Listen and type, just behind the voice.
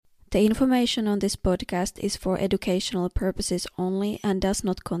The information on this podcast is for educational purposes only and does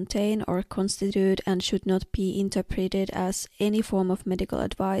not contain or constitute and should not be interpreted as any form of medical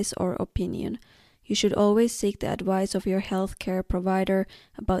advice or opinion. You should always seek the advice of your healthcare provider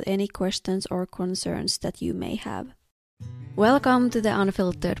about any questions or concerns that you may have. Welcome to the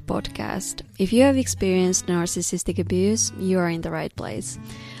Unfiltered podcast. If you have experienced narcissistic abuse, you are in the right place.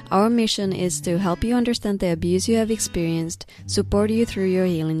 Our mission is to help you understand the abuse you have experienced, support you through your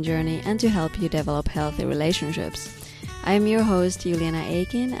healing journey, and to help you develop healthy relationships. I am your host, Juliana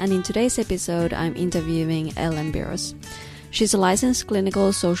Aikin, and in today's episode, I'm interviewing Biros. She's a licensed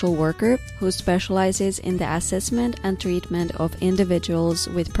clinical social worker who specializes in the assessment and treatment of individuals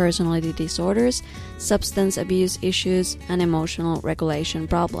with personality disorders, substance abuse issues, and emotional regulation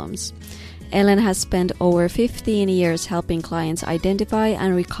problems. Ellen has spent over 15 years helping clients identify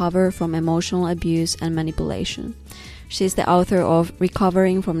and recover from emotional abuse and manipulation. She's the author of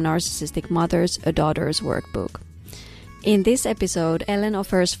Recovering from Narcissistic Mothers, a Daughter's Workbook. In this episode, Ellen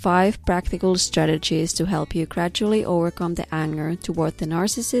offers 5 practical strategies to help you gradually overcome the anger toward the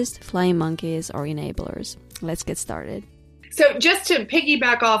narcissist, flying monkeys, or enablers. Let's get started. So just to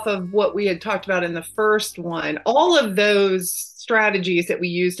piggyback off of what we had talked about in the first one, all of those strategies that we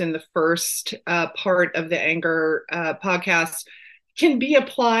used in the first part of the anger podcast can be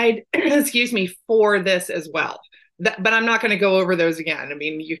applied, for this as well. But I'm not going to go over those again. I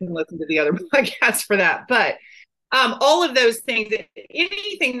mean, you can listen to the other podcasts for that. But all of those things,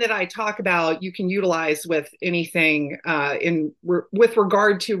 anything that I talk about, you can utilize with anything with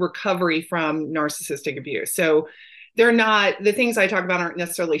regard to recovery from narcissistic abuse. So they're not, the things I talk about aren't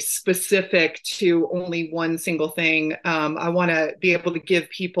necessarily specific to only one single thing. I want to be able to give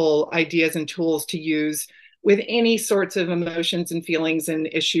people ideas and tools to use with any sorts of emotions and feelings and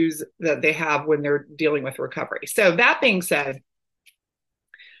issues that they have when they're dealing with recovery. So that being said,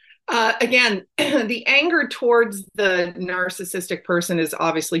 again, the anger towards the narcissistic person is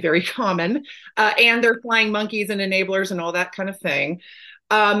obviously very common, and they're flying monkeys and enablers and all that kind of thing.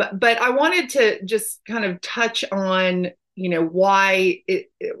 But I wanted to just kind of touch on, why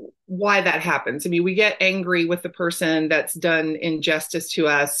that happens. I mean, we get angry with the person that's done injustice to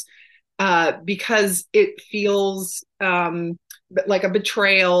us because it feels like a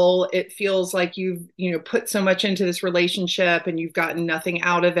betrayal. It feels like you've, put so much into this relationship and you've gotten nothing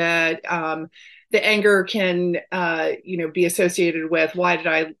out of it. The anger can, be associated with, why did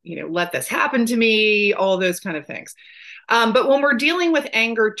I, let this happen to me? All those kind of things. But when we're dealing with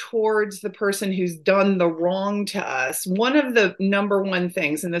anger towards the person who's done the wrong to us, one of the number one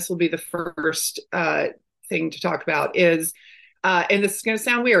things, and this will be the first thing to talk about, is, and this is going to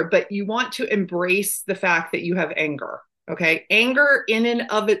sound weird, but you want to embrace the fact that you have anger. Okay. Anger in and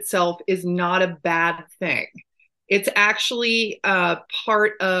of itself is not a bad thing. It's actually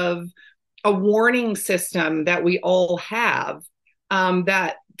part of a warning system that we all have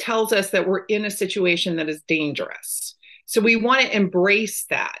that tells us that we're in a situation that is dangerous. So we want to embrace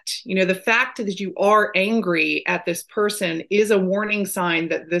that. The fact that you are angry at this person is a warning sign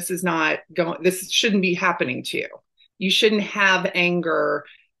that this shouldn't be happening to you. You shouldn't have anger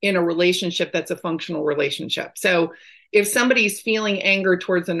in a relationship that's a functional relationship. So if somebody's feeling anger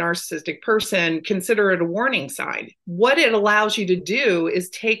towards a narcissistic person, consider it a warning sign. What it allows you to do is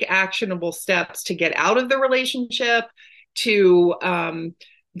take actionable steps to get out of the relationship, to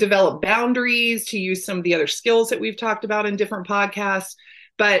develop boundaries, to use some of the other skills that we've talked about in different podcasts.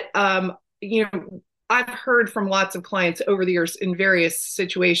 But, I've heard from lots of clients over the years in various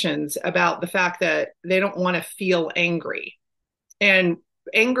situations about the fact that they don't want to feel angry. And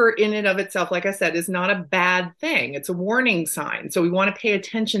anger in and of itself, like I said, is not a bad thing. It's a warning sign. So we want to pay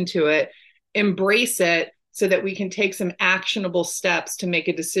attention to it, embrace it, so that we can take some actionable steps to make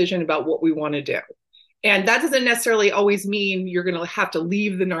a decision about what we want to do. And that doesn't necessarily always mean you're going to have to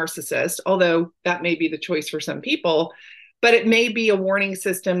leave the narcissist, although that may be the choice for some people. But it may be a warning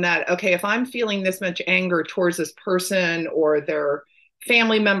system that, okay, if I'm feeling this much anger towards this person or their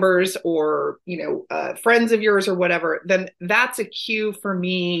family members or, friends of yours or whatever, then that's a cue for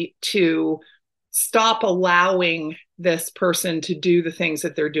me to stop allowing this person to do the things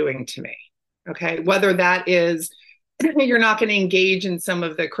that they're doing to me. Okay. Whether that is you're not going to engage in some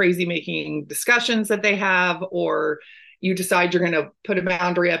of the crazy making discussions that they have, or you decide you're going to put a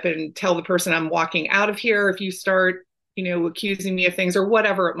boundary up and tell the person I'm walking out of here if you start, accusing me of things or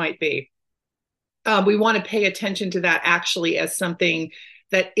whatever it might be. We want to pay attention to that actually as something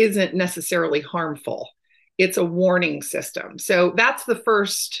that isn't necessarily harmful. It's a warning system. So that's the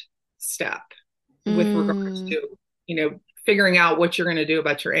first step with regards to, figuring out what you're going to do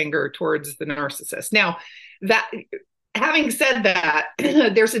about your anger towards the narcissist. Now, that having said that,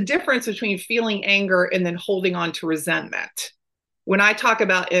 there's a difference between feeling anger and then holding on to resentment. When I talk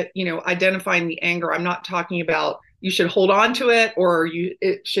about it, identifying the anger, I'm not talking about you should hold on to it or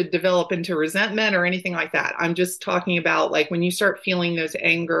it should develop into resentment or anything like that. I'm just talking about like when you start feeling those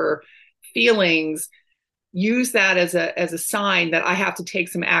anger feelings, use that as a sign that I have to take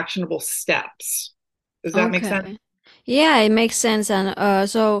some actionable steps. Does that make sense? Okay. Yeah, it makes sense. And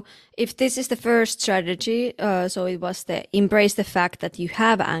so if this is the first strategy, so it was the embrace the fact that you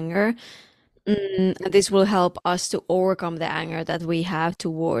have anger. This will help us to overcome the anger that we have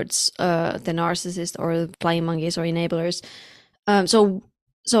towards the narcissist or flying monkeys or enablers.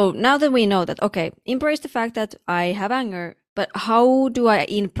 So now that we know that, okay, embrace the fact that I have anger, but how do I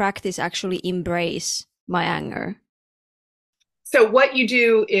in practice actually embrace my anger? So what you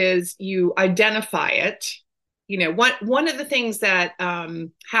do is you identify it. One of the things that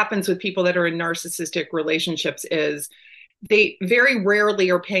happens with people that are in narcissistic relationships is they very rarely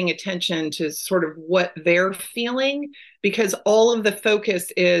are paying attention to sort of what they're feeling because all of the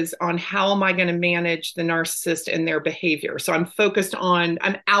focus is on how am I going to manage the narcissist and their behavior. So I'm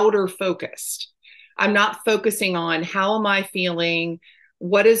outer focused. I'm not focusing on how am I feeling?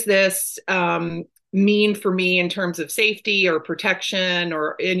 What does this mean for me in terms of safety or protection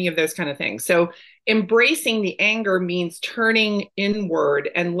or any of those kind of things? So embracing the anger means turning inward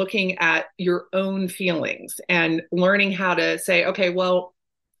and looking at your own feelings and learning how to say, okay, well,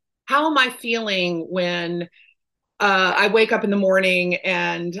 how am I feeling when I wake up in the morning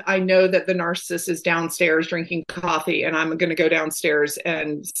and I know that the narcissist is downstairs drinking coffee and I'm going to go downstairs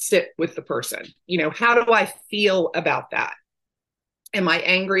and sit with the person? How do I feel about that? Am I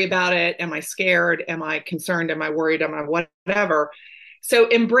angry about it? Am I scared? Am I concerned? Am I worried? Am I whatever? So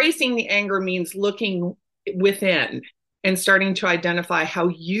embracing the anger means looking within and starting to identify how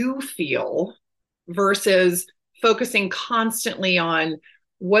you feel versus focusing constantly on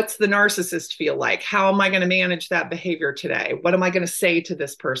what's the narcissist feel like? How am I going to manage that behavior today? What am I going to say to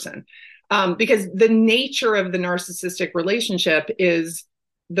this person? Because the nature of the narcissistic relationship is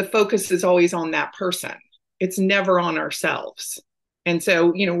the focus is always on that person. It's never on ourselves. And so,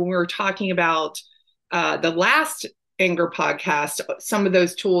 when we were talking about the last anger podcast, some of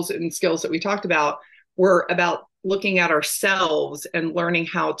those tools and skills that we talked about were about looking at ourselves and learning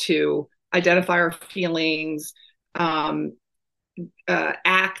how to identify our feelings,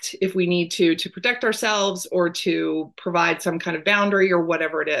 act if we need to protect ourselves or to provide some kind of boundary or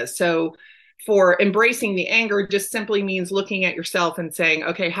whatever it is. So for embracing the anger just simply means looking at yourself and saying,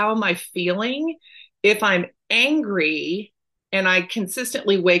 okay, how am I feeling? If I'm angry and I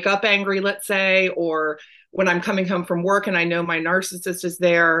consistently wake up angry, let's say, or when I'm coming home from work and I know my narcissist is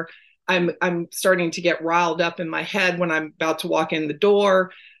there, I'm starting to get riled up in my head when I'm about to walk in the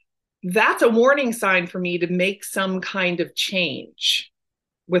door. That's a warning sign for me to make some kind of change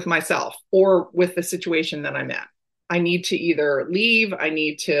with myself or with the situation that I'm in. I need to either leave, I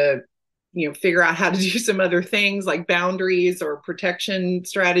need to, figure out how to do some other things like boundaries or protection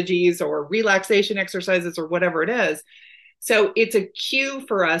strategies or relaxation exercises or whatever it is. So it's a cue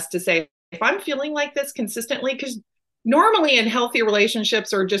for us to say, if I'm feeling like this consistently, because normally in healthy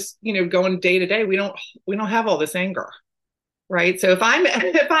relationships or just, going day to day, we don't have all this anger. Right. So if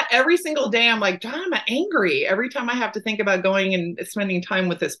I every single day, I'm like, John, I'm angry every time I have to think about going and spending time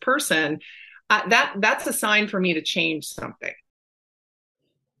with this person, that's a sign for me to change something.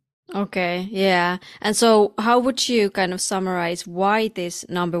 Okay, yeah. And so how would you kind of summarize why this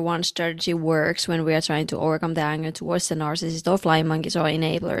number one strategy works when we are trying to overcome the anger towards the narcissist or flying monkeys or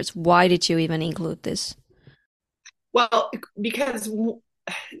enablers? Why did you even include this? Well, because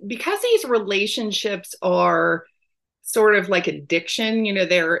these relationships are sort of like addiction,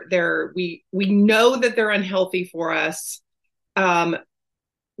 we know that they're unhealthy for us.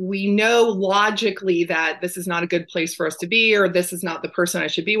 We know logically that this is not a good place for us to be, or this is not the person I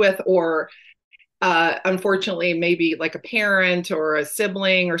should be with, or unfortunately, maybe like a parent or a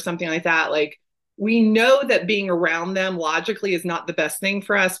sibling or something like that. Like we know that being around them logically is not the best thing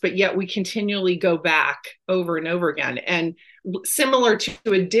for us, but yet we continually go back over and over again. And similar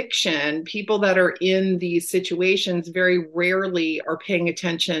to addiction, people that are in these situations very rarely are paying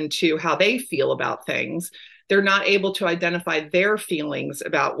attention to how they feel about things. They're not able to identify their feelings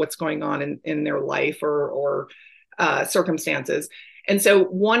about what's going on in their life or circumstances. And so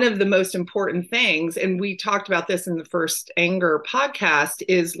one of the most important things, and we talked about this in the first anger podcast,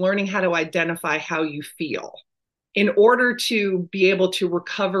 is learning how to identify how you feel. In order to be able to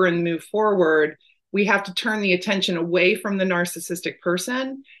recover and move forward, we have to turn the attention away from the narcissistic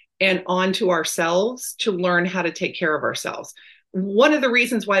person and onto ourselves to learn how to take care of ourselves. One of the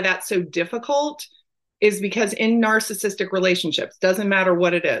reasons why that's so difficult is because in narcissistic relationships, doesn't matter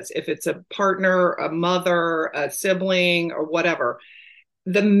what it is, if it's a partner, a mother, a sibling, or whatever,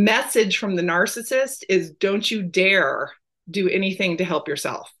 the message from the narcissist is don't you dare do anything to help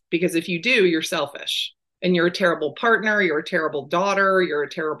yourself. Because if you do, you're selfish and you're a terrible partner, you're a terrible daughter, you're a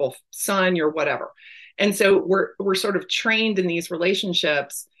terrible son, you're whatever. And so we're sort of trained in these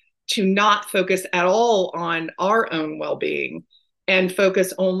relationships to not focus at all on our own well-being and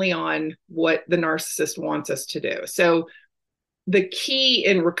focus only on what the narcissist wants us to do. So the key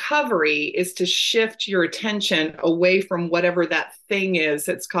in recovery is to shift your attention away from whatever that thing is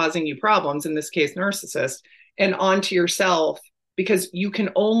that's causing you problems, in this case, narcissist, and onto yourself, because you can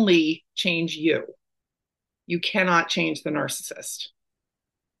only change you. You cannot change the narcissist.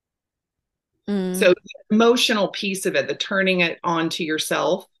 So the emotional piece of it, the turning it onto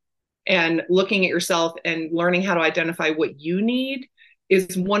yourself and looking at yourself and learning how to identify what you need,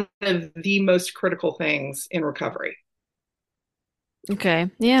 is one of the most critical things in recovery.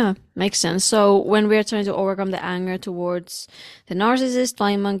 Okay, yeah, makes sense. So when we're trying to overcome the anger towards the narcissist,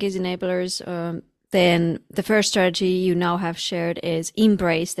 flying monkeys, enablers, then the first strategy you now have shared is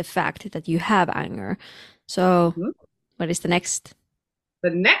embrace the fact that you have anger. So what is the next? The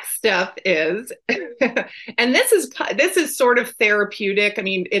next step is, and this is sort of therapeutic. I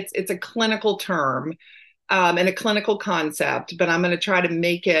mean, it's a clinical term and a clinical concept, but I'm going to try to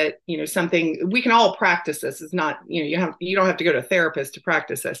make it, something we can all practice. This is not, you don't have to go to a therapist to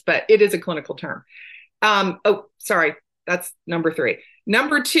practice this, but it is a clinical term. Sorry, that's number 3.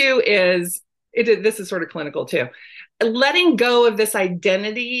 Number 2 is this is sort of clinical too. Letting go of this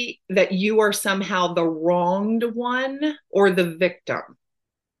identity that you are somehow the wronged one or the victim.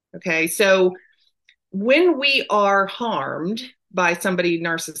 Okay, so when we are harmed by somebody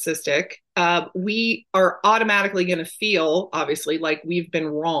narcissistic, we are automatically going to feel, obviously, like we've been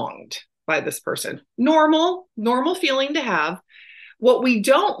wronged by this person. Normal feeling to have. What we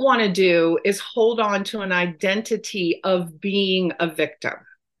don't want to do is hold on to an identity of being a victim,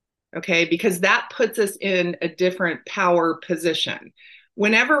 okay, because that puts us in a different power position.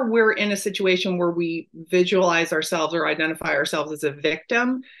 Whenever we're in a situation where we visualize ourselves or identify ourselves as a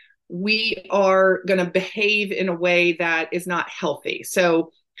victim, we are going to behave in a way that is not healthy.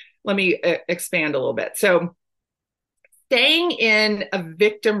 So let me expand a little bit. So staying in a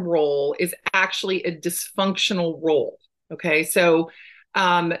victim role is actually a dysfunctional role. Okay. So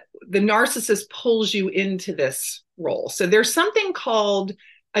the narcissist pulls you into this role. So there's something called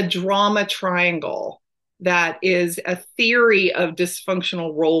a drama triangle that is a theory of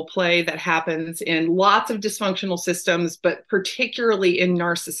dysfunctional role play that happens in lots of dysfunctional systems, but particularly in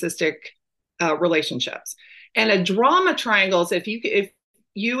narcissistic relationships. And a drama triangle is if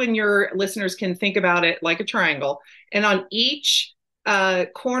you and your listeners can think about it like a triangle, and on each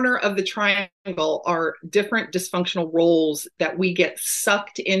corner of the triangle are different dysfunctional roles that we get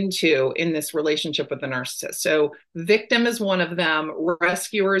sucked into in this relationship with the narcissist. So victim is one of them,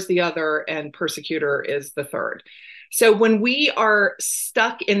 rescuer is the other, and persecutor is the third. So when we are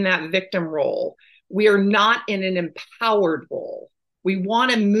stuck in that victim role, we are not in an empowered role. We want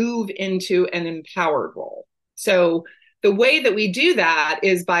to move into an empowered role. So the way that we do that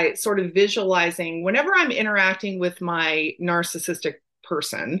is by sort of visualizing whenever I'm interacting with my narcissistic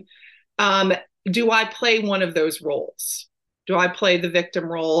person, do I play one of those roles? Do I play the victim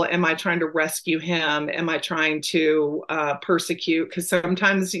role? Am I trying to rescue him? Am I trying to persecute? Because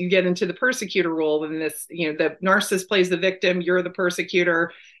sometimes you get into the persecutor role and the narcissist plays the victim, you're the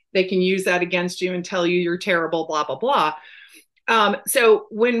persecutor. They can use that against you and tell you you're terrible, blah, blah, blah. So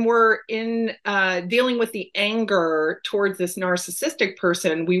when we're in dealing with the anger towards this narcissistic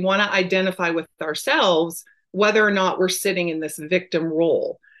person, we want to identify with ourselves whether or not we're sitting in this victim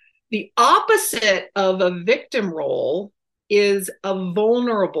role. The opposite of a victim role is a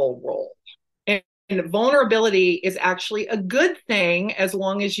vulnerable role. And vulnerability is actually a good thing as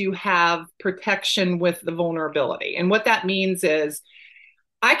long as you have protection with the vulnerability. And what that means is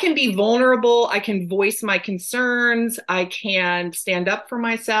I can be vulnerable. I can voice my concerns. I can stand up for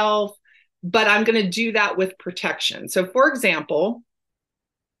myself, but I'm going to do that with protection. So for example,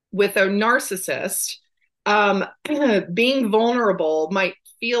 with a narcissist, being vulnerable might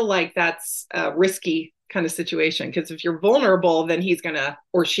feel like that's a risky kind of situation, because if you're vulnerable, then he's going to,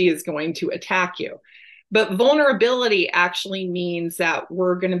 or she is going to attack you. But vulnerability actually means that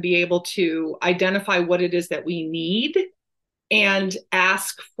we're going to be able to identify what it is that we need and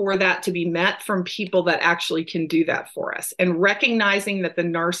ask for that to be met from people that actually can do that for us. And recognizing that the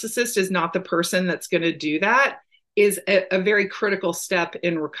narcissist is not the person that's going to do that is a very critical step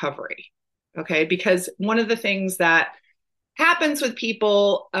in recovery. Okay, because one of the things that happens with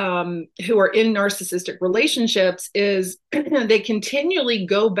people who are in narcissistic relationships is they continually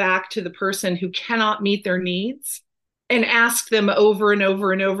go back to the person who cannot meet their needs and ask them over and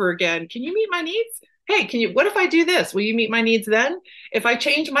over and over again, can you meet my needs? Hey, what if I do this? Will you meet my needs then? If I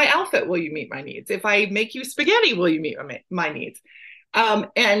change my outfit, will you meet my needs? If I make you spaghetti, will you meet my needs?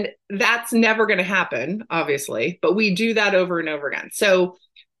 And that's never going to happen, obviously, but we do that over and over again. So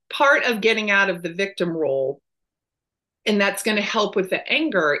part of getting out of the victim role, and that's going to help with the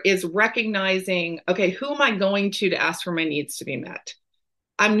anger, is recognizing, okay, who am I going to ask for my needs to be met?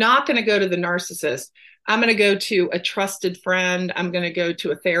 I'm not going to go to the narcissist. I'm going to go to a trusted friend. I'm going to go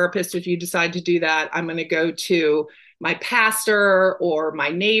to a therapist if you decide to do that. I'm going to go to my pastor or my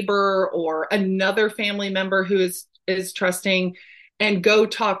neighbor or another family member who is trusting, and go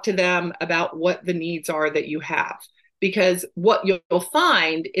talk to them about what the needs are that you have. Because what you'll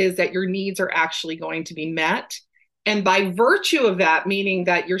find is that your needs are actually going to be met. And by virtue of that, meaning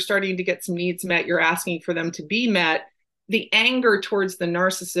that you're starting to get some needs met, you're asking for them to be met, the anger towards the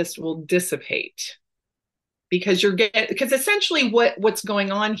narcissist will dissipate. Because essentially what's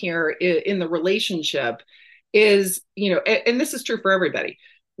going on here in the relationship is, and this is true for everybody,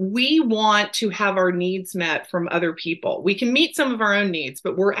 we want to have our needs met from other people. We can meet some of our own needs,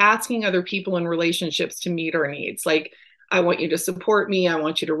 but we're asking other people in relationships to meet our needs. Like, I want you to support me. I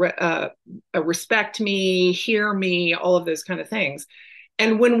want you to respect me, hear me, all of those kind of things.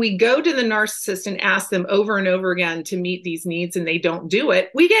 And when we go to the narcissist and ask them over and over again to meet these needs and they don't do it,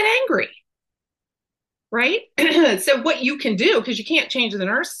 we get angry, right? So what you can do, because you can't change the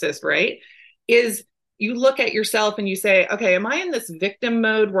narcissist, right, is you look at yourself and you say, okay, am I in this victim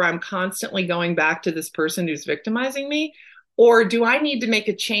mode where I'm constantly going back to this person who's victimizing me? Or do I need to make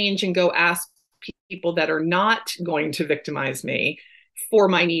a change and go ask people that are not going to victimize me for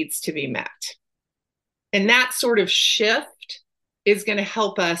my needs to be met? And that sort of shift is going to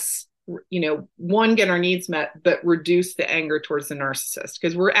help us, one, get our needs met, but reduce the anger towards the narcissist,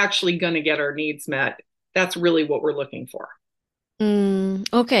 because we're actually going to get our needs met. That's really what we're looking for.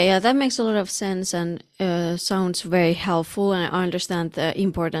 Okay, yeah, that makes a lot of sense and sounds very helpful. And I understand the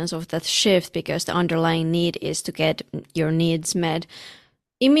importance of that shift, because the underlying need is to get your needs met.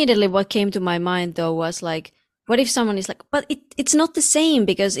 Immediately, what came to my mind though was like, what if someone is like, but it's not the same,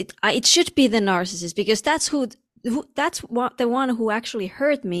 because it should be the narcissist, because that's the one who actually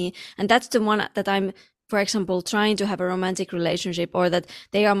hurt me, and that's the one that I'm, for example, trying to have a romantic relationship, or that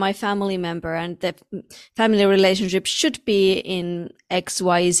they are my family member and the family relationship should be in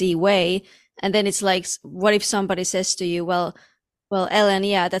XYZ way. And then it's like, what if somebody says to you, well, Ellen,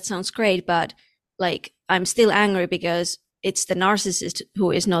 yeah, that sounds great, but like, I'm still angry because it's the narcissist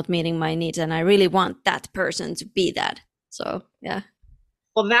who is not meeting my needs, and I really want that person to be that. So, yeah.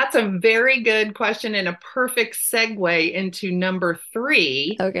 Well, that's a very good question and a perfect segue into number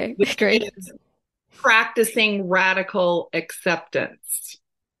 3. Okay, great. Is practicing radical acceptance.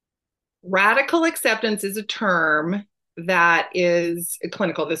 Radical acceptance is a term that is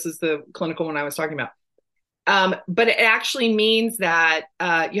clinical. This is the clinical one I was talking about. But it actually means that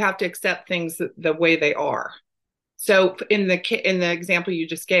you have to accept things the way they are. So in the example you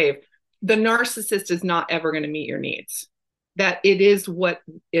just gave, the narcissist is not ever going to meet your needs. That it is what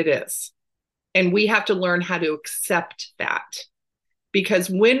it is. And we have to learn how to accept that. Because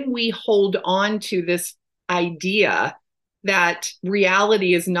when we hold on to this idea that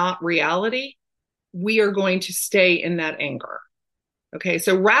reality is not reality, we are going to stay in that anger. Okay,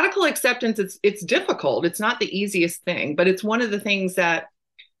 so radical acceptance, it's difficult. It's not the easiest thing, but it's one of the things that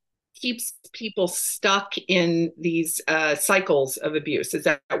keeps people stuck in these cycles of abuse, is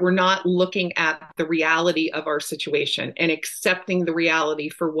that we're not looking at the reality of our situation and accepting the reality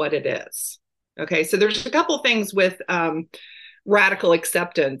for what it is. Okay, so there's a couple things with radical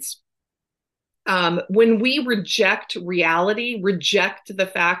acceptance. When we reject reality, reject the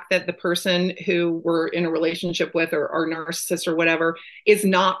fact that the person who we're in a relationship with, or our narcissist or whatever, is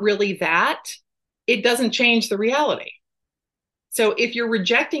not really that, it doesn't change the reality. So if you're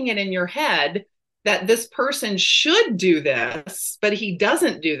rejecting it in your head that this person should do this, but he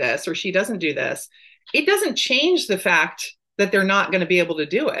doesn't do this or she doesn't do this, it doesn't change the fact that they're not going to be able to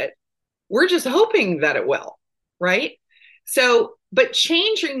do it. We're just hoping that it will, right? So, but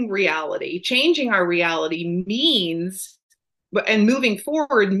changing our reality means, and moving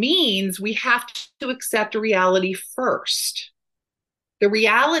forward means, we have to accept reality first. The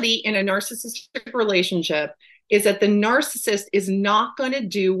reality in a narcissistic relationship is that the narcissist is not going to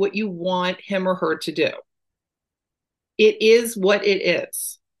do what you want him or her to do. It is what it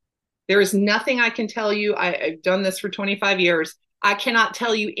is. There is nothing I can tell you. I've done this for 25 years. I cannot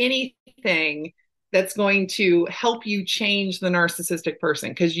tell you anything that's going to help you change the narcissistic person,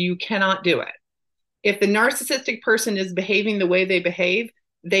 because you cannot do it. If the narcissistic person is behaving the way they behave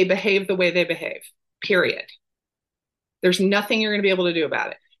the way they behave, period. There's nothing you're going to be able to do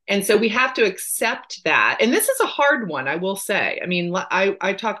about it. And so we have to accept that. And this is a hard one, I will say. I mean,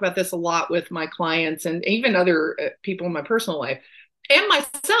 I talk about this a lot with my clients and even other people in my personal life and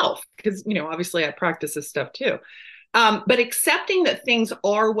myself, because, obviously I practice this stuff too. But accepting that things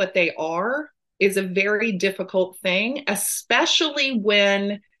are what they are is a very difficult thing, especially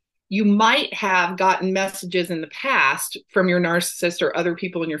when you might have gotten messages in the past from your narcissist or other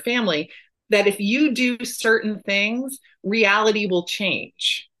people in your family that if you do certain things, reality will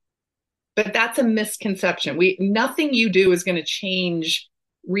change. But that's a misconception. Nothing you do is going to change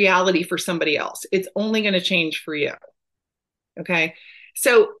reality for somebody else. It's only going to change for you. Okay.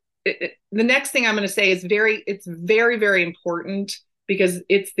 So the next thing I'm going to say is it's very, very important, because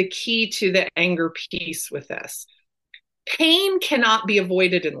it's the key to the anger piece with this. Pain cannot be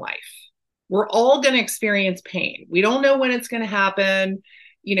avoided in life. We're all going to experience pain. We don't know when it's going to happen.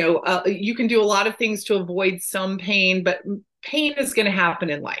 You can do a lot of things to avoid some pain, but pain is going to happen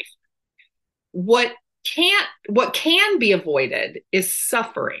in life. What can be avoided is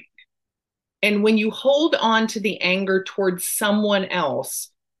suffering. And when you hold on to the anger towards someone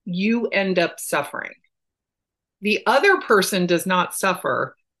else, you end up suffering. The other person does not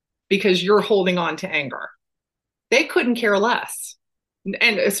suffer because you're holding on to anger. They couldn't care less.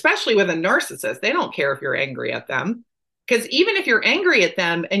 And especially with a narcissist, they don't care if you're angry at them. Because even if you're angry at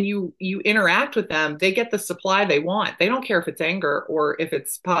them and you interact with them, they get the supply they want. They don't care if it's anger or if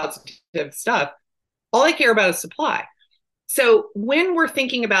it's positive stuff. All they care about is supply. So when we're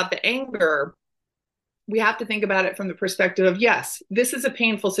thinking about the anger, we have to think about it from the perspective of, yes, this is a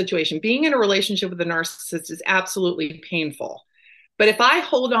painful situation. Being in a relationship with a narcissist is absolutely painful. But if I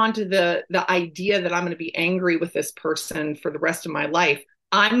hold on to the idea that I'm going to be angry with this person for the rest of my life,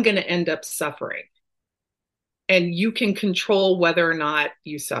 I'm going to end up suffering. And you can control whether or not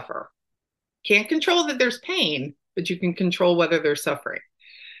you suffer. Can't control that there's pain, but you can control whether there's suffering.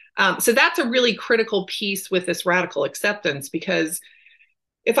 So that's a really critical piece with this radical acceptance, because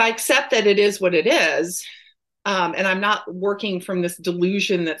if I accept that it is what it is, and I'm not working from this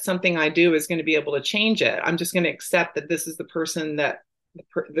delusion that something I do is going to be able to change it, I'm just going to accept that this is the person that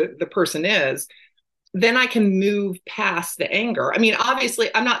the person is, then I can move past the anger. I mean, obviously,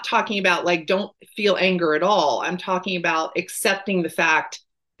 I'm not talking about like, don't feel anger at all. I'm talking about accepting the fact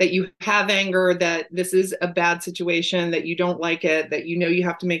that you have anger, that this is a bad situation, that you don't like it, that you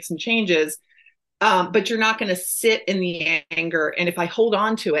have to make some changes. But you're not going to sit in the anger. And if I hold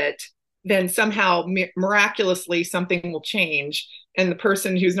on to it, then somehow miraculously something will change. And the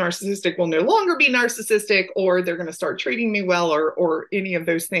person who's narcissistic will no longer be narcissistic, or they're going to start treating me well, or any of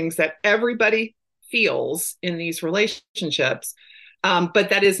those things that everybody feels in these relationships. But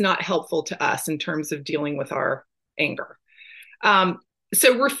that is not helpful to us in terms of dealing with our anger.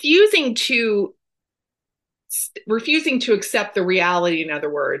 So refusing to accept the reality, in other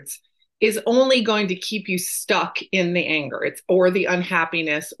words, is only going to keep you stuck in the anger, or the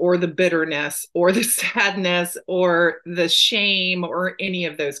unhappiness, or the bitterness, or the sadness, or the shame, or any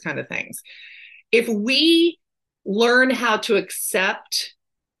of those kind of things. If we learn how to accept,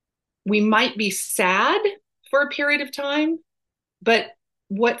 we might be sad for a period of time, but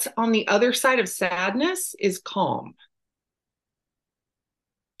what's on the other side of sadness is calm.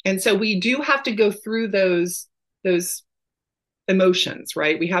 And so we do have to go through those emotions,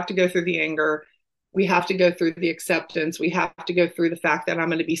 right? We have to go through the anger. We have to go through the acceptance. We have to go through the fact that I'm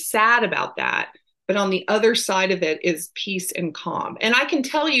going to be sad about that. But on the other side of it is peace and calm. And I can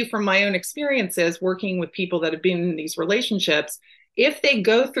tell you from my own experiences working with people that have been in these relationships, if they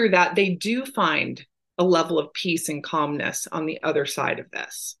go through that, they do find a level of peace and calmness on the other side of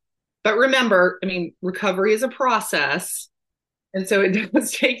this. But remember, I mean, recovery is a process. And so it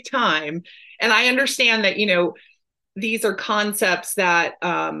does take time. And I understand that, these are concepts that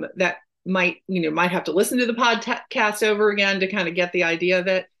might have to listen to the podcast over again to kind of get the idea of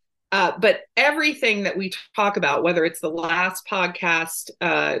it. But everything that we talk about, whether it's the last podcast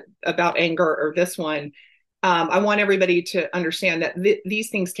about anger or this one, I want everybody to understand that these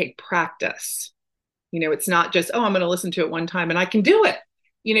things take practice. It's not just, I'm going to listen to it one time and I can do it.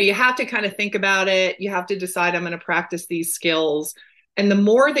 You have to kind of think about it. You have to decide, I'm going to practice these skills. And the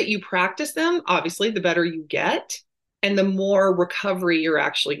more that you practice them, obviously, the better you get. And the more recovery you're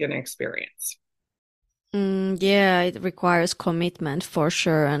actually going to experience. Yeah, it requires commitment for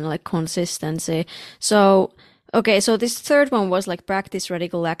sure, and like consistency. So, okay, so this third one was like practice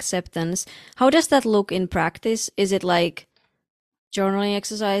radical acceptance. How does that look in practice? Is it like journaling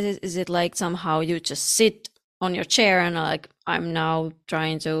exercises? Is it like somehow you just sit on your chair and like, I'm now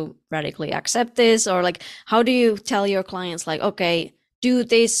trying to radically accept this? Or like, how do you tell your clients like, okay, do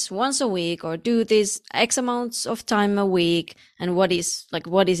this once a week or do this X amounts of time a week? And what is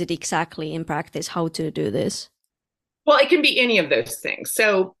it exactly in practice, how to do this? Well, it can be any of those things.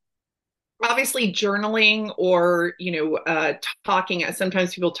 So obviously journaling or talking,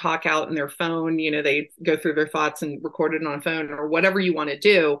 sometimes people talk out in their phone, they go through their thoughts and record it on a phone or whatever you want to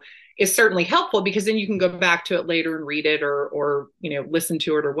do is certainly helpful, because then you can go back to it later and read it or listen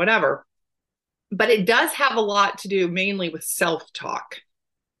to it or whatever. But it does have a lot to do mainly with self-talk,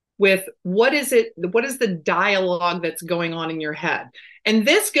 with what is the dialogue that's going on in your head. And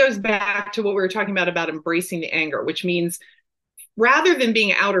this goes back to what we were talking about embracing the anger, which means rather than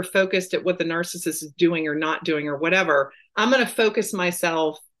being outer focused at what the narcissist is doing or not doing or whatever, I'm going to focus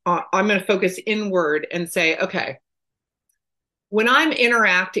inward and say, okay, when I'm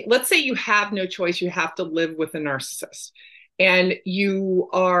interacting, let's say you have no choice, you have to live with a narcissist and you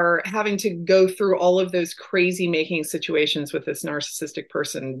are having to go through all of those crazy making situations with this narcissistic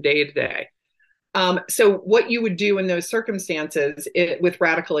person day to day. So what you would do in those circumstances with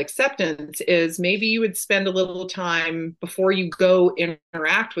radical acceptance is maybe you would spend a little time before you go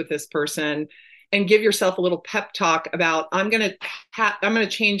interact with this person and give yourself a little pep talk about, I'm going to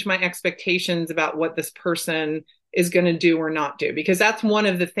change my expectations about what this person is going to do or not do. Because that's one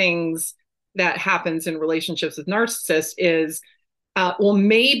of the things that happens in relationships with narcissists is, well,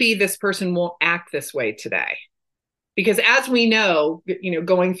 maybe this person won't act this way today. Because as we know,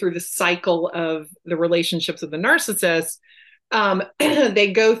 going through the cycle of the relationships of the narcissist,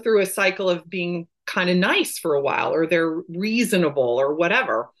 they go through a cycle of being kind of nice for a while, or they're reasonable or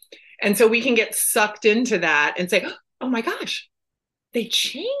whatever. And so we can get sucked into that and say, oh my gosh, they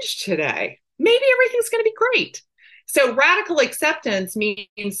changed today. Maybe everything's going to be great. So radical acceptance means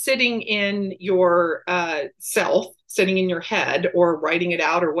sitting in your self, sitting in your head, or writing it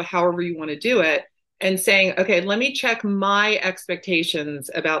out, or however you want to do it, and saying, okay, let me check my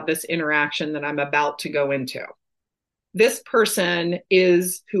expectations about this interaction that I'm about to go into. This person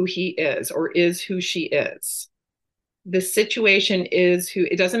is who he is or is who she is. The situation is who,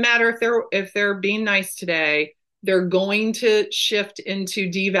 it doesn't matter if they're being nice today, they're going to shift into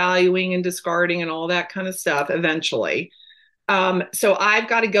devaluing and discarding and all that kind of stuff eventually. So I've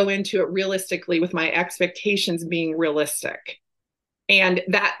got to go into it realistically with my expectations being realistic. And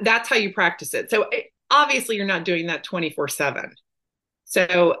that's how you practice it. So obviously you're not doing that 24/7.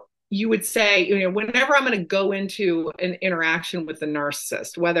 So you would say, whenever I'm going to go into an interaction with the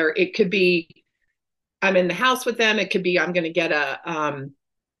narcissist, whether it could be I'm in the house with them, it could be I'm going to get a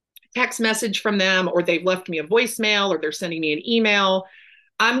text message from them, or they've left me a voicemail, or they're sending me an email,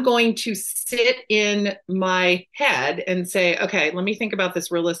 I'm going to sit in my head and say, okay, let me think about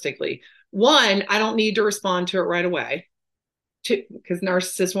this realistically. One, I don't need to respond to it right away, because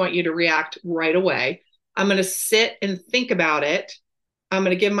narcissists want you to react right away. I'm going to sit and think about it. I'm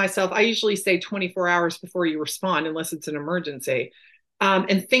going to give myself, I usually say 24 hours before you respond, unless it's an emergency,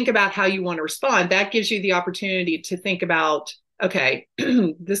 and think about how you want to respond. That gives you the opportunity to think about, okay,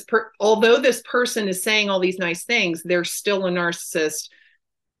 although this person is saying all these nice things, they're still a narcissist.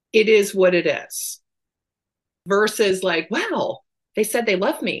 It is what it is. Versus like, wow, they said they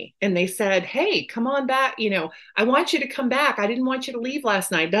love me. And they said, hey, come on back. I want you to come back. I didn't want you to leave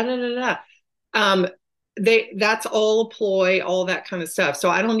last night. Da, da, da, da. That's all a ploy, all that kind of stuff. So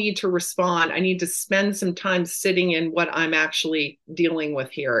I don't need to respond. I need to spend some time sitting in what I'm actually dealing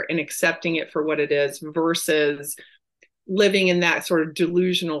with here and accepting it for what it is, versus living in that sort of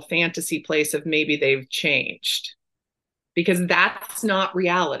delusional fantasy place of maybe they've changed, because that's not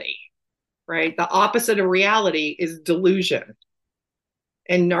reality, right? The opposite of reality is delusion.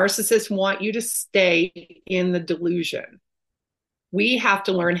 And narcissists want you to stay in the delusion. We have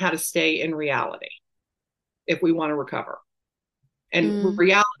to learn how to stay in reality if we want to recover. And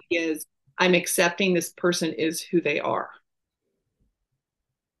reality is, I'm accepting this person is who they are.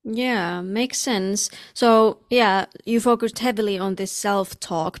 Yeah, makes sense. So, yeah, you focused heavily on this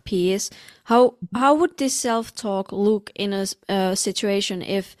self-talk piece. How would this self-talk look in a situation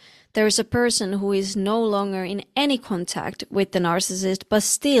if there is a person who is no longer in any contact with the narcissist, but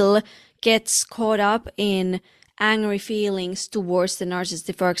still gets caught up in angry feelings towards the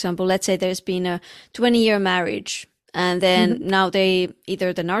narcissist? For example, let's say there's been a 20-year marriage, and then now the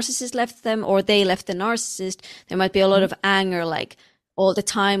narcissist left them or they left the narcissist. There might be a lot of anger, like all the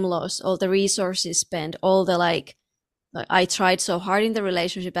time lost, all the resources spent, all the like I tried so hard in the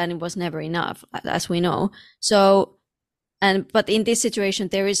relationship and it was never enough, as we know. So, but in this situation,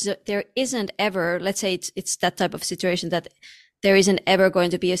 there isn't ever, let's say it's that type of situation that there isn't ever going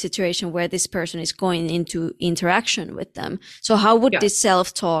to be a situation where this person is going into interaction with them. So how would Yeah. this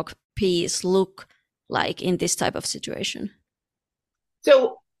self-talk piece look like in this type of situation?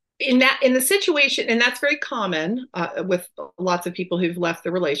 So in the situation, and that's very common with lots of people who've left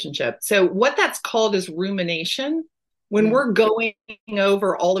the relationship. So what that's called is rumination. When Mm. we're going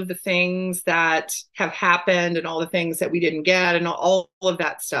over all of the things that have happened and all the things that we didn't get and all of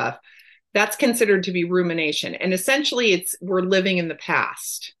that stuff, that's considered to be rumination. And essentially we're living in the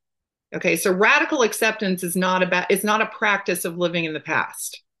past. Okay, so radical acceptance is not a practice of living in the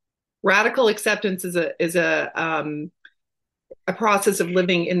past. Radical acceptance is a process of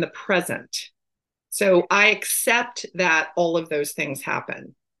living in the present. So I accept that all of those things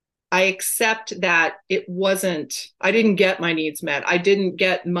happen. I accept that I didn't get my needs met. I didn't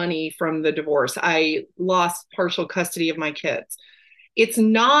get money from the divorce. I lost partial custody of my kids. It's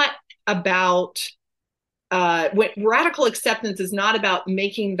not about, radical acceptance is not about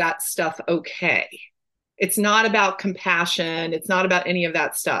making that stuff okay. It's not about compassion. It's not about any of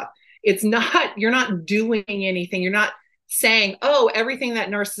that stuff. You're not doing anything. You're not saying, oh, everything that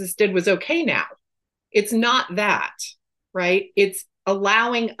narcissist did was okay now. It's not that, right? It's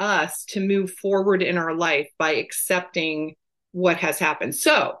allowing us to move forward in our life by accepting what has happened.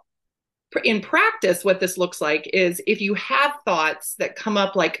 So, in practice, what this looks like is if you have thoughts that come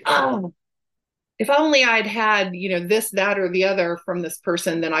up like, oh, if only I'd had, this, that, or the other from this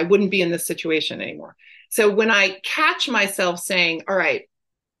person, then I wouldn't be in this situation anymore. So when I catch myself saying, all right,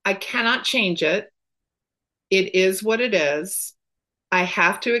 I cannot change it. It is what it is. I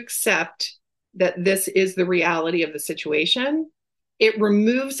have to accept that this is the reality of the situation. It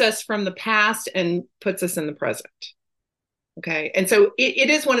removes us from the past and puts us in the present. Okay. And so it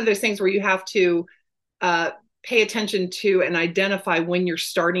is one of those things where you have to pay attention to and identify when you're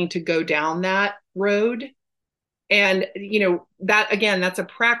starting to go down that road. And, that's a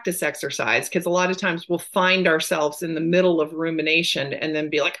practice exercise, because a lot of times we'll find ourselves in the middle of rumination and then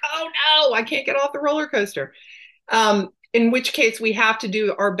be like, oh no, I can't get off the roller coaster. In which case we have to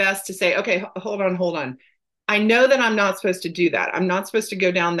do our best to say, okay, hold on. I know that I'm not supposed to do that. I'm not supposed to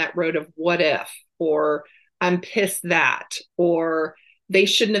go down that road of what if, or I'm pissed that, or they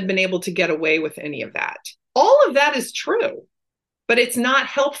shouldn't have been able to get away with any of that. All of that is true, but it's not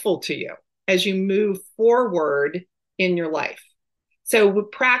helpful to you as you move forward in your life. So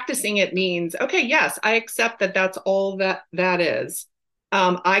practicing it means, okay, yes, I accept that that's all that is.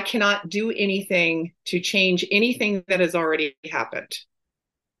 I cannot do anything to change anything that has already happened.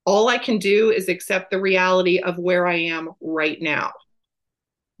 All I can do is accept the reality of where I am right now,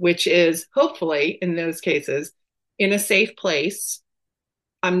 which is hopefully, in those cases, in a safe place.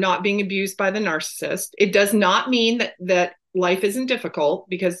 I'm not being abused by the narcissist. It does not mean that life isn't difficult,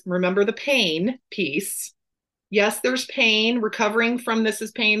 because remember the pain piece. Yes, there's pain. Recovering from this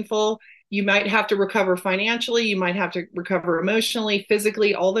is painful. You might have to recover financially. You might have to recover emotionally,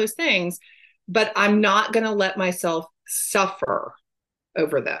 physically, all those things. But I'm not going to let myself suffer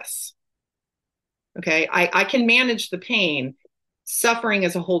over this. Okay. I can manage the pain. Suffering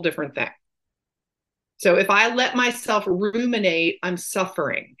is a whole different thing. So if I let myself ruminate, I'm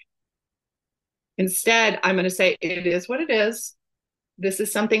suffering. Instead, I'm going to say, it is what it is. This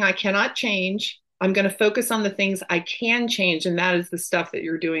is something I cannot change. I'm going to focus on the things I can change. And that is the stuff that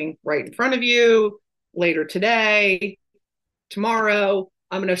you're doing right in front of you, later today, tomorrow.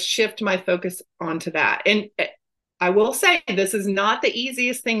 I'm going to shift my focus onto that. And I will say, this is not the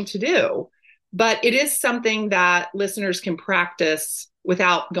easiest thing to do, but it is something that listeners can practice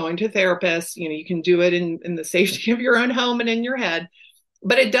without going to a therapist. You can do it in the safety of your own home and in your head,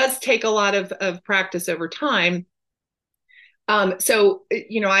 but it does take a lot of practice over time. So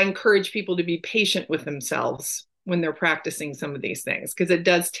I encourage people to be patient with themselves when they're practicing some of these things, because it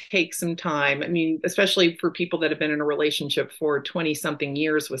does take some time. I mean, especially for people that have been in a relationship for 20 something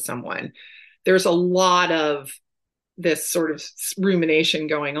years with someone, there's a lot of this sort of rumination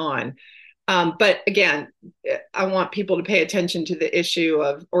going on. But again, I want people to pay attention to the issue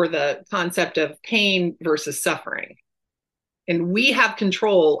or the concept of pain versus suffering. And we have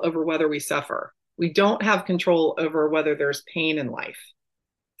control over whether we suffer. We don't have control over whether there's pain in life.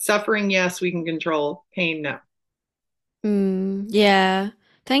 Suffering, yes, we can control. Pain, no. Yeah,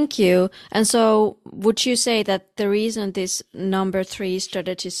 thank you. And so, would you say that the reason this number 3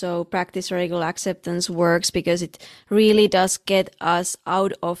 strategy, so practice regular acceptance, works because it really does get us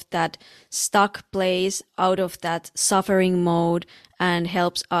out of that stuck place, out of that suffering mode, and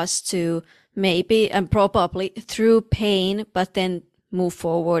helps us to maybe and probably through pain, but then move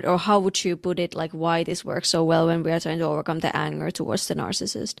forward? Or how would you put it, like why this works so well when we are trying to overcome the anger towards the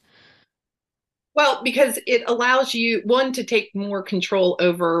narcissist? Well, because it allows you, one, to take more control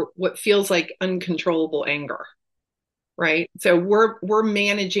over what feels like uncontrollable anger, right? So we're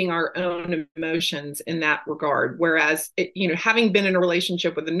managing our own emotions in that regard. Whereas, having been in a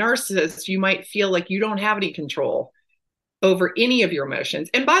relationship with a narcissist, you might feel like you don't have any control over any of your emotions.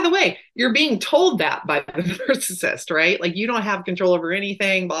 And by the way, you're being told that by the narcissist, right? Like you don't have control over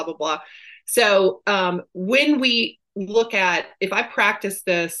anything, blah, blah, blah. So when we look at, if I practice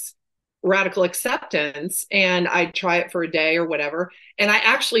this radical acceptance and I try it for a day or whatever, and I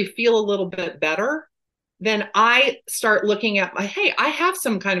actually feel a little bit better, then I start looking at hey, I have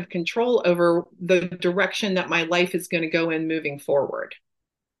some kind of control over the direction that my life is going to go in moving forward.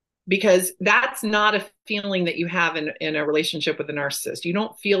 Because that's not a feeling that you have in a relationship with a narcissist. You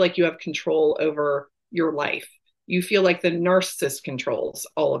don't feel like you have control over your life. You feel like the narcissist controls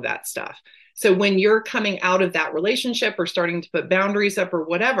all of that stuff. So when you're coming out of that relationship or starting to put boundaries up or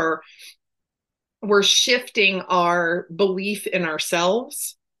whatever, we're shifting our belief in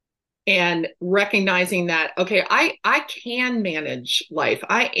ourselves and recognizing that, okay, I can manage life.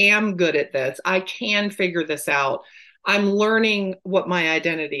 I am good at this. I can figure this out. I'm learning what my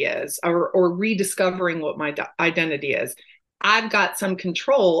identity is, or rediscovering what my identity is. I've got some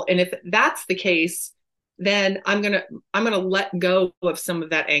control. And if that's the case, then I'm gonna let go of some of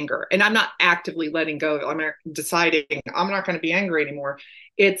that anger. And I'm not actively letting go. I'm deciding I'm not going to be angry anymore.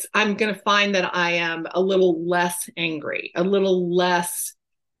 I'm going to find that I am a little less angry, a little less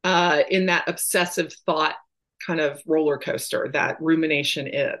in that obsessive thought kind of roller coaster that rumination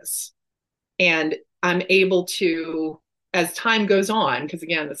is. And I'm able to, as time goes on, because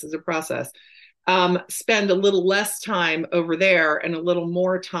again, this is a process, spend a little less time over there and a little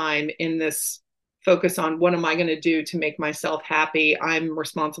more time in this focus on what am I going to do to make myself happy. I'm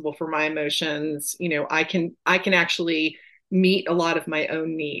responsible for my emotions. I can actually meet a lot of my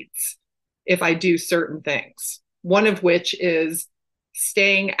own needs if I do certain things. One of which is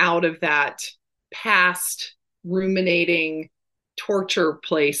staying out of that past ruminating torture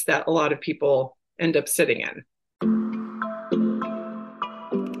place that a lot of people end up sitting in.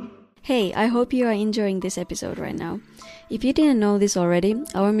 Hey, I hope you are enjoying this episode right now. If you didn't know this already,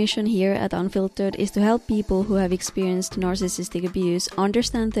 our mission here at Unfiltered is to help people who have experienced narcissistic abuse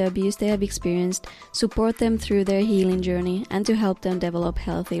understand the abuse they have experienced, support them through their healing journey, and to help them develop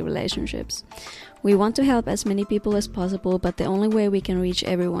healthy relationships. We want to help as many people as possible, but the only way we can reach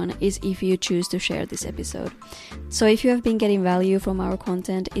everyone is if you choose to share this episode. So if you have been getting value from our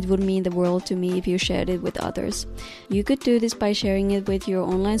content, it would mean the world to me if you shared it with others. You could do this by sharing it with your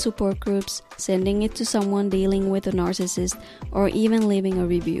online support groups, sending it to someone dealing with a narcissist, or even leaving a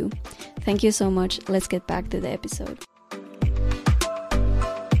review. Thank you so much. Let's get back to the episode.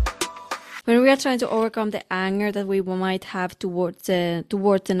 When we are trying to overcome the anger that we might have towards the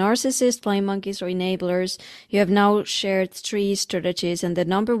narcissist, flying monkeys, or enablers, you have now shared 3 strategies, and the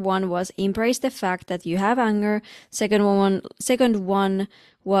number 1 was embrace the fact that you have anger. Second one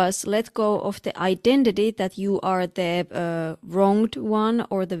was let go of the identity that you are the wronged one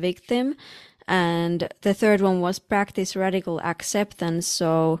or the victim, and the third one was practice radical acceptance.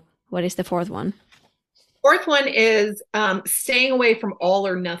 So, what is the fourth one? Fourth one is staying away from all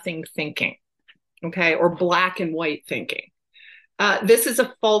or nothing thinking, okay, or black and white thinking. This is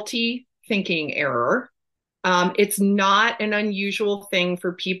a faulty thinking error. It's not an unusual thing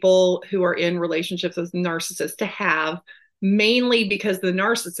for people who are in relationships with narcissists to have, mainly because the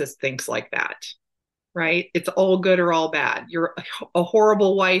narcissist thinks like that, right? It's all good or all bad. You're a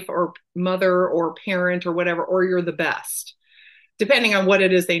horrible wife or mother or parent or whatever, or you're the best, depending on what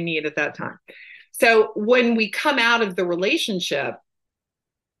it is they need at that time. So when we come out of the relationship,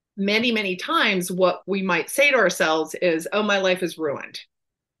 many, many times what we might say to ourselves is, oh, my life is ruined.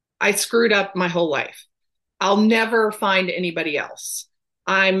 I screwed up my whole life. I'll never find anybody else.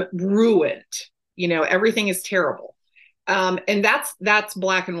 I'm ruined. Everything is terrible. And that's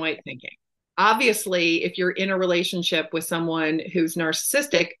black and white thinking. Obviously, if you're in a relationship with someone who's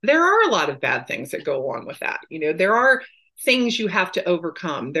narcissistic, there are a lot of bad things that go along with that. There are things you have to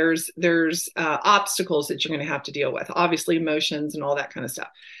overcome. There's obstacles that you're going to have to deal with, obviously emotions and all that kind of stuff.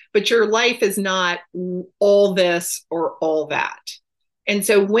 But your life is not all this or all that. And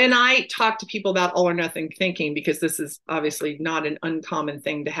so when I talk to people about all or nothing thinking, because this is obviously not an uncommon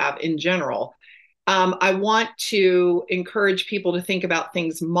thing to have in general, I want to encourage people to think about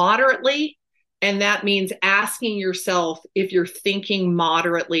things moderately. And that means asking yourself if you're thinking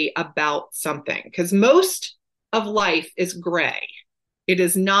moderately about something, because most of life is gray. It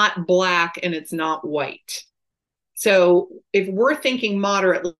is not black and it's not white. So if we're thinking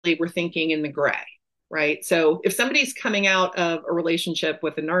moderately, we're thinking in the gray, right? So if somebody's coming out of a relationship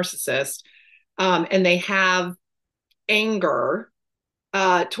with a narcissist, and they have anger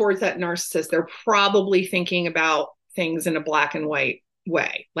towards that narcissist, they're probably thinking about things in a black and white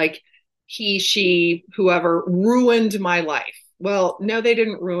way. Like he, she, whoever ruined my life. Well, no, they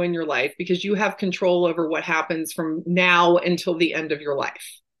didn't ruin your life because you have control over what happens from now until the end of your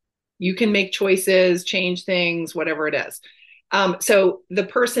life. You can make choices, change things, whatever it is. So the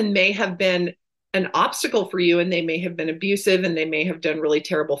person may have been an obstacle for you and they may have been abusive and they may have done really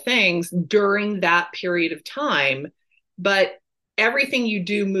terrible things during that period of time. But everything you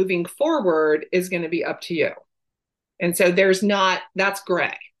do moving forward is going to be up to you. And so that's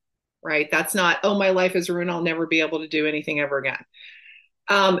gray, right? That's not, oh, my life is ruined. I'll never be able to do anything ever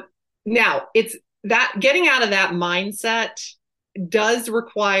again. Now, it's that getting out of that mindset does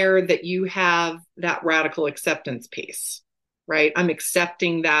require that you have that radical acceptance piece, right? I'm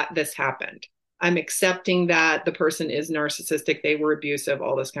accepting that this happened. I'm accepting that the person is narcissistic, they were abusive,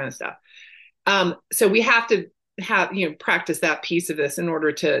 all this kind of stuff. So we have to practice that piece of this in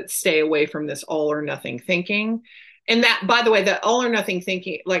order to stay away from this all or nothing thinking. And that, by the way, that all or nothing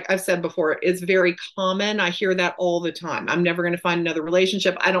thinking, like I've said before, is very common. I hear that all the time. I'm never going to find another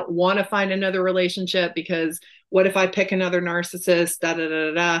relationship. I don't want to find another relationship because what if I pick another narcissist? Da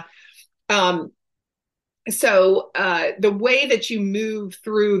da da da. So the way that you move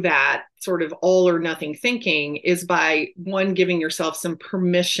through that sort of all or nothing thinking is by, one, giving yourself some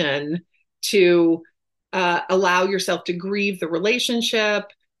permission to allow yourself to grieve the relationship,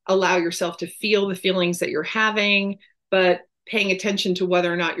 allow yourself to feel the feelings that you're having, but paying attention to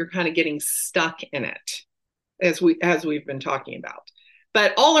whether or not you're kind of getting stuck in it, as we've been talking about.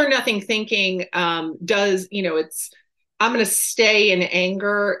 But all or nothing thinking does, I'm going to stay in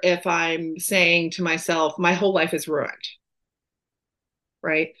anger if I'm saying to myself, my whole life is ruined,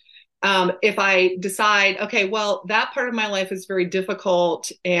 right? If I decide, okay, well, that part of my life is very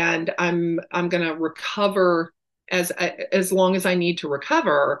difficult and I'm going to recover as long as I need to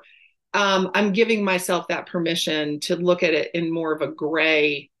recover, I'm giving myself that permission to look at it in more of a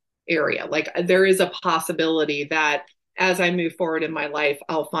gray area. Like there is a possibility that as I move forward in my life,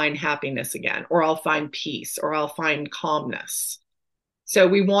 I'll find happiness again, or I'll find peace, or I'll find calmness. So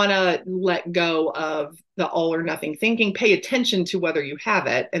we want to let go of the all or nothing thinking, pay attention to whether you have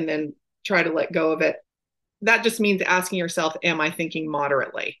it, and then try to let go of it. That just means asking yourself, am I thinking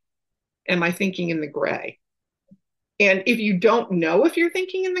moderately? Am I thinking in the gray? And if you don't know if you're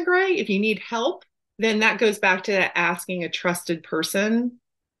thinking in the gray, if you need help, then that goes back to asking a trusted person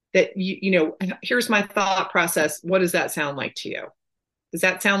that, here's my thought process. What does that sound like to you? Does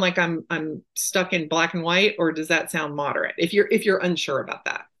that sound like I'm stuck in black and white, or does that sound moderate? If you're unsure about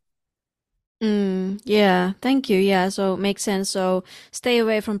that. Yeah, thank you. Yeah, so makes sense. So stay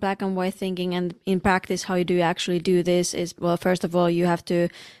away from black and white thinking, and in practice, how you do actually do this is, well, first of all, you have to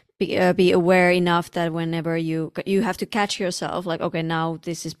be aware enough that whenever you have to catch yourself, like, okay, now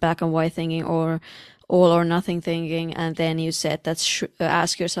this is black and white thinking or all or nothing thinking, and then you said that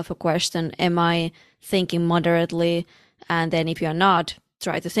ask yourself a question: am I thinking moderately? And then if you're not,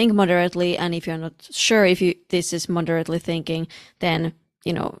 try to think moderately, and if you're not sure if this is moderately thinking, then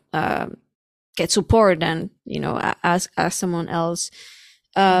get support and ask someone else.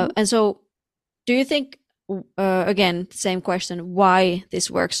 And so, do you think? Again, same question, why this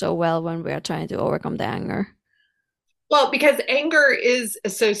works so well when we are trying to overcome the anger? Well, because anger is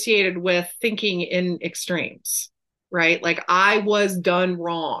associated with thinking in extremes, right? Like I was done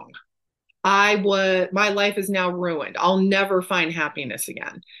wrong. My life is now ruined. I'll never find happiness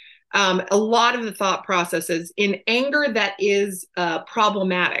again. A lot of the thought processes in anger that is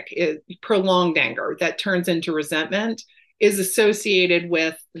problematic, is prolonged anger that turns into resentment, is associated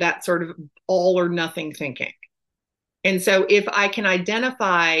with that sort of all or nothing thinking. And so if I can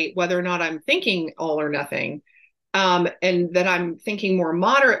identify whether or not I'm thinking all or nothing, and that I'm thinking more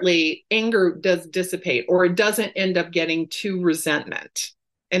moderately, anger does dissipate, or it doesn't end up getting to resentment.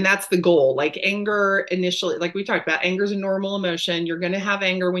 And that's the goal. Like anger initially, like we talked about, anger is a normal emotion. You're going to have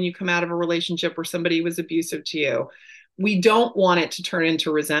anger when you come out of a relationship where somebody was abusive to you. We don't want it to turn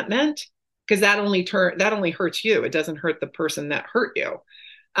into resentment, because that only hurts you. It doesn't hurt the person that hurt you.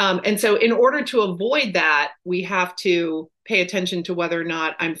 And so in order to avoid that, we have to pay attention to whether or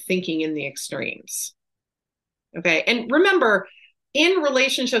not I'm thinking in the extremes. Okay. And remember, in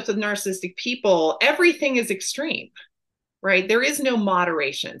relationships with narcissistic people, everything is extreme, right? There is no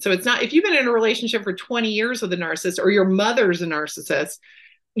moderation. So it's not, if you've been in a relationship for 20 years with a narcissist, or your mother's a narcissist,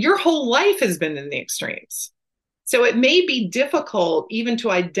 your whole life has been in the extremes. So it may be difficult even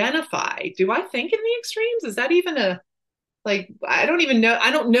to identify, do I think in the extremes? Is that even Like, I don't even know.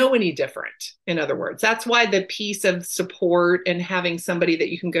 I don't know any different, in other words. That's why the piece of support and having somebody that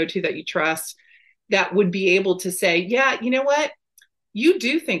you can go to that you trust that would be able to say, yeah, you know what? You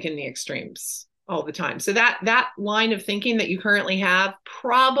do think in the extremes all the time. So that line of thinking that you currently have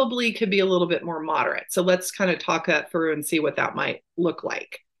probably could be a little bit more moderate. So let's kind of talk that through and see what that might look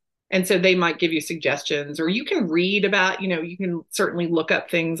like. And so they might give you suggestions, or you can read about, you can certainly look up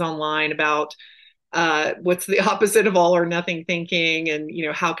things online about what's the opposite of all or nothing thinking, and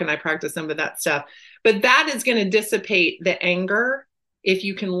how can I practice some of that stuff. But that is going to dissipate the anger if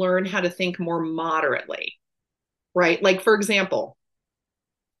you can learn how to think more moderately, right? Like, for example,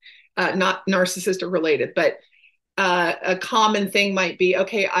 not narcissistic related, but a common thing might be,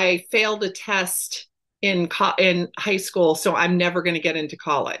 okay, I failed a test in high school, so I'm never going to get into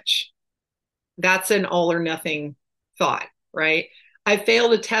college. That's an all or nothing thought, right? I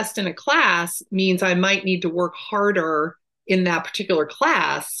failed a test in a class means I might need to work harder in that particular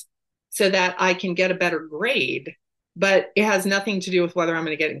class so that I can get a better grade, but it has nothing to do with whether I'm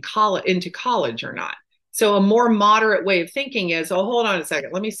going to get into college or not. So a more moderate way of thinking is, oh, hold on a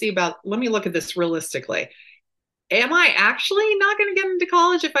second. Let me look at this realistically. Am I actually not going to get into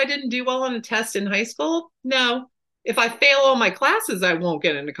college if I didn't do well on a test in high school? No. If I fail all my classes, I won't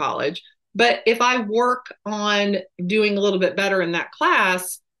get into college. But if I work on doing a little bit better in that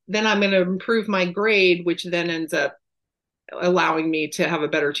class, then I'm going to improve my grade, which then ends up allowing me to have a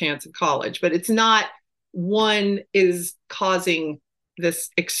better chance of college. But it's not one is causing this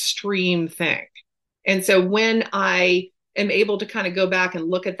extreme thing. And so when I am able to kind of go back and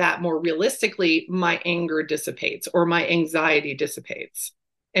look at that more realistically, my anger dissipates or my anxiety dissipates,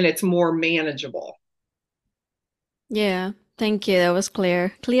 and it's more manageable. Yeah, thank you. That was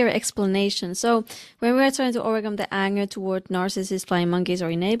clear explanation. So when we are trying to overcome the anger toward narcissists, flying monkeys, or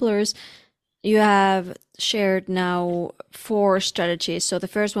enablers, you have shared now 4 strategies. So the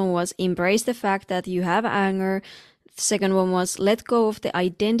first one was embrace the fact that you have anger. The second one was let go of the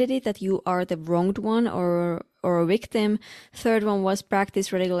identity that you are the wronged one or a victim. Third one was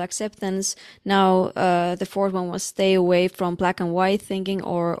practice radical acceptance. Now the fourth one was stay away from black and white thinking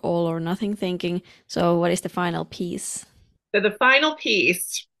or all or nothing thinking. So what is the final piece? So the final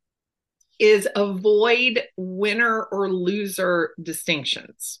piece is avoid winner or loser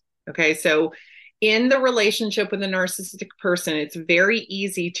distinctions. Okay, so in the relationship with a narcissistic person, it's very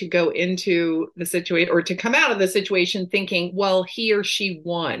easy to go into the situation or to come out of the situation thinking, well, he or she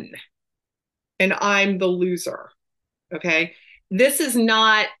won and I'm the loser. Okay, this is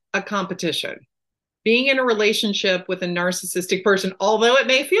not a competition. Being in a relationship with a narcissistic person, although it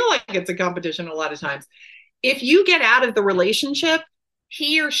may feel like it's a competition a lot of times, if you get out of the relationship,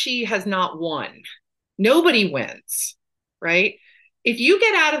 he or she has not won. Nobody wins, right? If you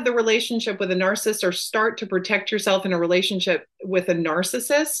get out of the relationship with a narcissist or start to protect yourself in a relationship with a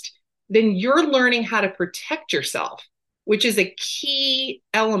narcissist, then you're learning how to protect yourself, which is a key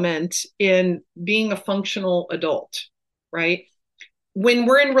element in being a functional adult, right? When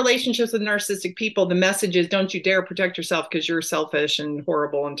we're in relationships with narcissistic people, the message is don't you dare protect yourself because you're selfish and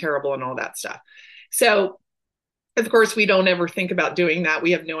horrible and terrible and all that stuff. So, of course, we don't ever think about doing that.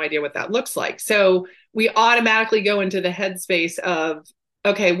 We have no idea what that looks like. So we automatically go into the headspace of,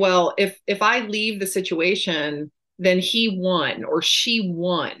 okay, well, if I leave the situation, then he won or she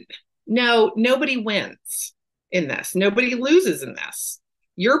won. No, nobody wins in this. Nobody loses in this.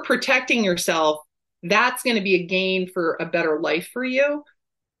 You're protecting yourself. That's going to be a gain for a better life for you.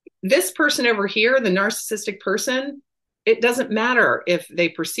 This person over here, the narcissistic person, it doesn't matter if they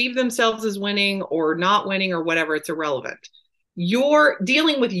perceive themselves as winning or not winning or whatever, it's irrelevant. You're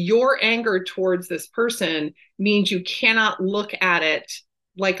dealing with your anger towards this person means you cannot look at it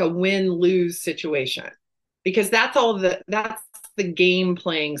like a win-lose situation, because that's the game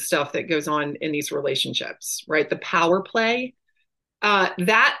playing stuff that goes on in these relationships, right? The power play.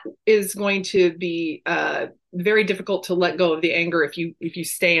 That is going to be very difficult to let go of the anger if you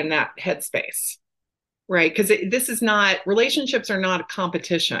stay in that headspace, right? Because relationships are not a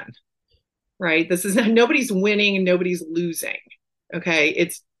competition, right? This is not, nobody's winning and nobody's losing. Okay,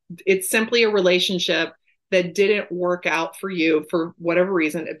 it's simply a relationship that didn't work out for you for whatever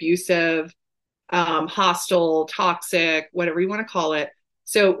reason, abusive, hostile, toxic, whatever you want to call it.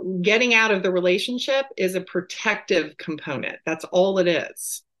 So getting out of the relationship is a protective component. That's all it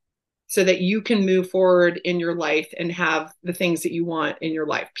is. So that you can move forward in your life and have the things that you want in your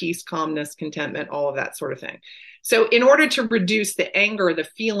life, peace, calmness, contentment, all of that sort of thing. So in order to reduce the anger, the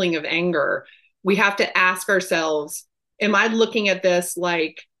feeling of anger, we have to ask ourselves, am I looking at this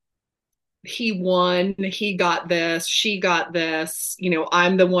like he won, he got this, she got this,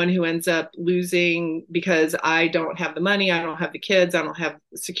 I'm the one who ends up losing because I don't have the money, I don't have the kids, I don't have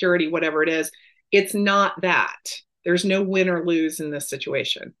security, whatever it is. It's not that. There's no win or lose in this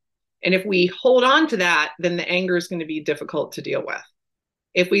situation. And if we hold on to that, then the anger is going to be difficult to deal with.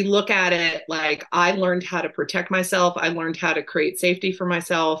 If we look at it like I learned how to protect myself, I learned how to create safety for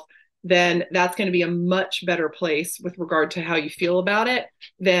myself, then that's going to be a much better place with regard to how you feel about it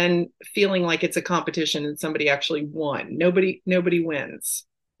than feeling like it's a competition and somebody actually won. Nobody wins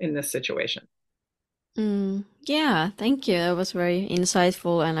in this situation. Yeah, thank you. That was very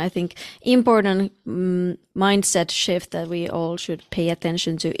insightful, and I think important mindset shift that we all should pay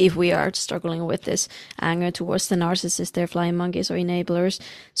attention to if we are struggling with this anger towards the narcissist, their flying monkeys or enablers.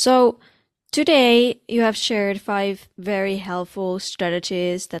 So today, you have shared 5 very helpful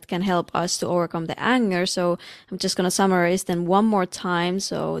strategies that can help us to overcome the anger. So I'm just going to summarize them one more time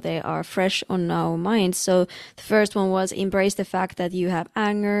so they are fresh on our minds. So the first one was embrace the fact that you have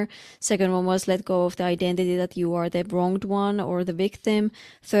anger. Second one was let go of the identity that you are the wronged one or the victim.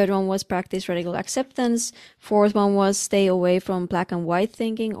 Third one was practice radical acceptance. Fourth one was stay away from black and white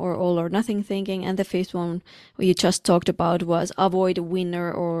thinking or all or nothing thinking. And the fifth one we just talked about was avoid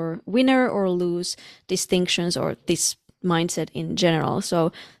winner or lose distinctions or this mindset in general.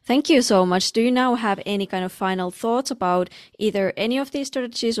 So thank you so much. Do you now have any kind of final thoughts about either any of these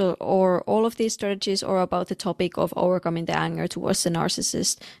strategies or all of these strategies, or about the topic of overcoming the anger towards the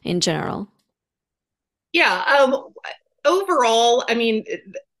narcissist in general? Yeah. Overall, I mean,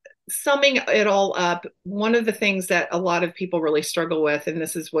 summing it all up, one of the things that a lot of people really struggle with, and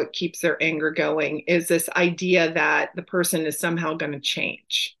this is what keeps their anger going, is this idea that the person is somehow going to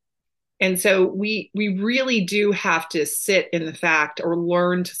change. And so we really do have to sit in the fact, or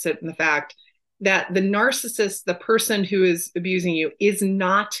learn to sit in the fact, that the narcissist, the person who is abusing you, is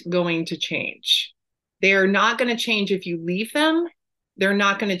not going to change. They are not going to change if you leave them. They're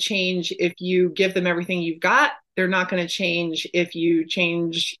not going to change if you give them everything you've got. They're not going to change if you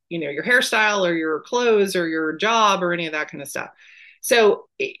change, your hairstyle or your clothes or your job or any of that kind of stuff. So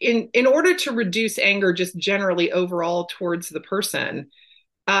in order to reduce anger just generally overall towards the person,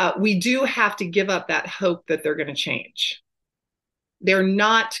 we do have to give up that hope that they're going to change. They're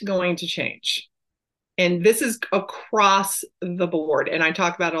not going to change. And this is across the board. And I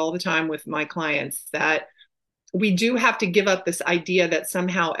talk about it all the time with my clients, that we do have to give up this idea that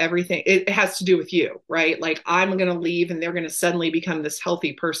somehow everything, it has to do with you, right? Like I'm going to leave and they're going to suddenly become this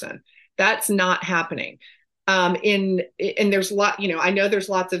healthy person. That's not happening. And there's a lot, I know there's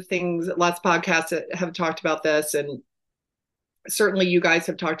lots of things, lots of podcasts that have talked about this, and certainly you guys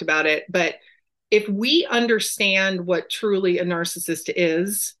have talked about it. But if we understand what truly a narcissist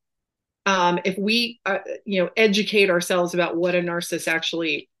is, if we, educate ourselves about what a narcissist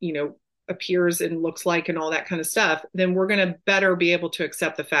actually, appears and looks like and all that kind of stuff, then we're going to better be able to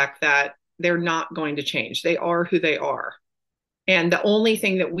accept the fact that they're not going to change. They are who they are. And the only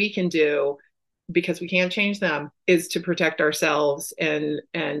thing that we can do, because we can't change them, is to protect ourselves and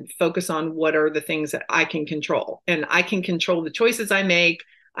focus on what are the things that I can control. And I can control the choices I make.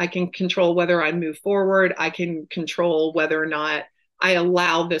 I can control whether I move forward. I can control whether or not I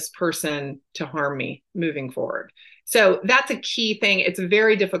allow this person to harm me moving forward. So that's a key thing. It's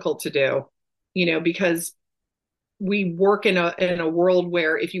very difficult to do, because we work in a world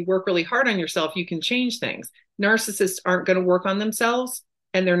where if you work really hard on yourself, you can change things. Narcissists aren't going to work on themselves,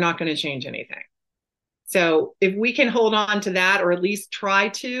 and they're not going to change anything. So if we can hold on to that, or at least try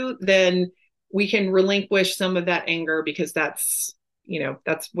to, then we can relinquish some of that anger, because that's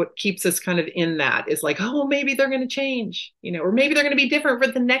what keeps us kind of in that, is like, oh, maybe they're going to change, or maybe they're going to be different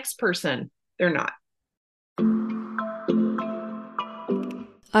for the next person. They're not.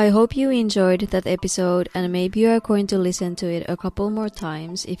 I hope you enjoyed that episode, and maybe you are going to listen to it a couple more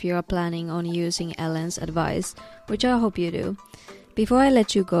times if you are planning on using Ellen's advice, which I hope you do. Before I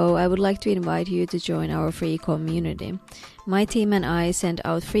let you go, I would like to invite you to join our free community. My team and I send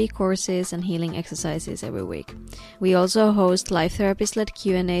out free courses and healing exercises every week. We also host live therapist-led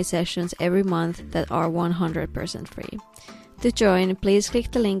Q&A sessions every month that are 100% free. To join, please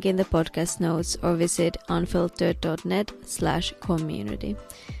click the link in the podcast notes or visit unfiltered.net/community.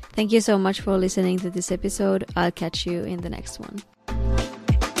 Thank you so much for listening to this episode. I'll catch you in the next one.